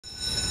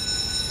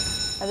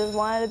I just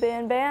wanted to be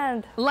in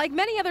band. Like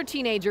many other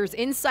teenagers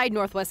inside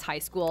Northwest High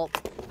School,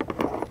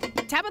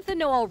 Tabetha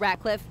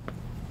Noel-Ratcliff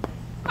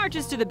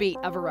marches to the beat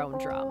of her own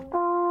drum.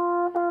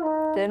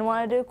 Didn't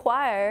want to do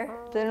choir,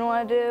 didn't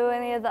want to do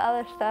any of the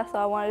other stuff, so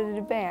I wanted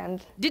to do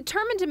band.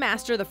 Determined to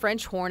master the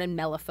French horn and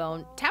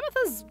mellophone,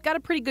 Tabetha's got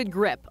a pretty good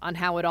grip on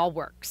how it all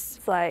works.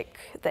 It's like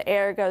the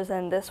air goes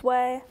in this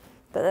way,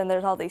 but then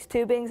there's all these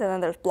tubings, and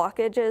then there's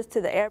blockages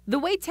to the air. The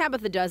way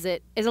Tabetha does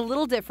it is a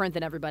little different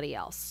than everybody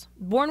else.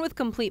 Born with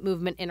complete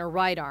movement in her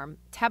right arm,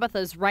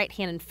 Tabetha's right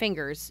hand and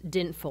fingers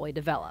didn't fully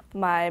develop.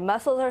 My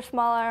muscles are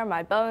smaller,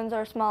 my bones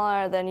are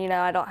smaller, then,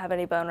 I don't have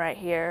any bone right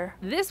here.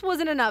 This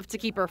wasn't enough to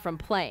keep her from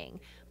playing,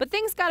 but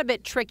things got a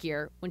bit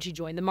trickier when she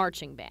joined the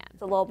marching band.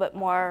 It's a little bit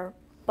more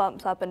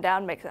bumps up and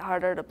down, makes it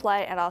harder to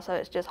play, and also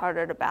it's just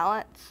harder to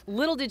balance.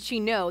 Little did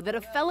she know that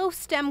a fellow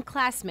STEM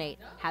classmate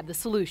had the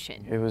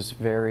solution. It was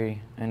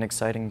an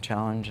exciting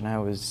challenge, and I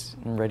was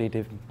ready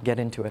to get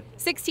into it.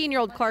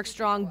 16-year-old Clark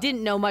Strong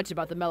didn't know much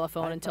about the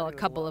mellophone until a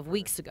couple of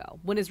weeks ago,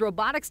 when his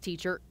robotics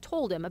teacher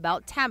told him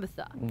about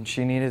Tabetha. And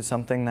she needed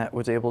something that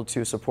was able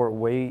to support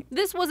weight.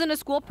 This wasn't a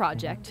school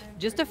project,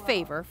 just a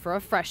favor for a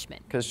freshman.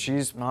 Because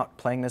she's not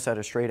playing this at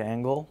a straight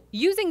angle.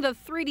 Using the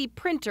 3D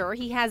printer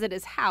he has at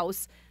his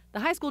house, the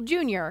high school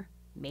junior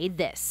made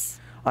this.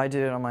 I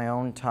did it on my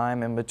own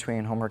time in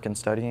between homework and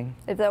studying.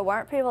 If there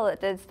weren't people that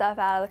did stuff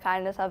out of the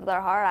kindness of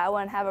their heart, I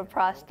wouldn't have a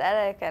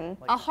prosthetic. And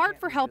a heart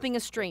for helping a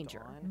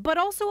stranger, but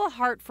also a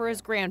heart for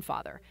his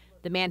grandfather,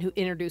 the man who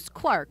introduced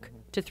Clark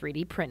to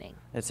 3D printing.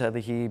 It said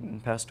that he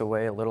passed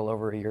away a little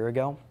over a year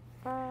ago,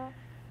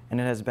 and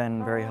it has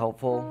been very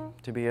helpful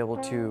to be able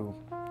to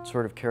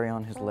sort of carry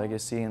on his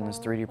legacy in this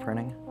 3D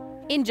printing.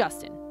 In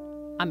Justin,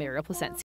 I'm Ariel Placencia.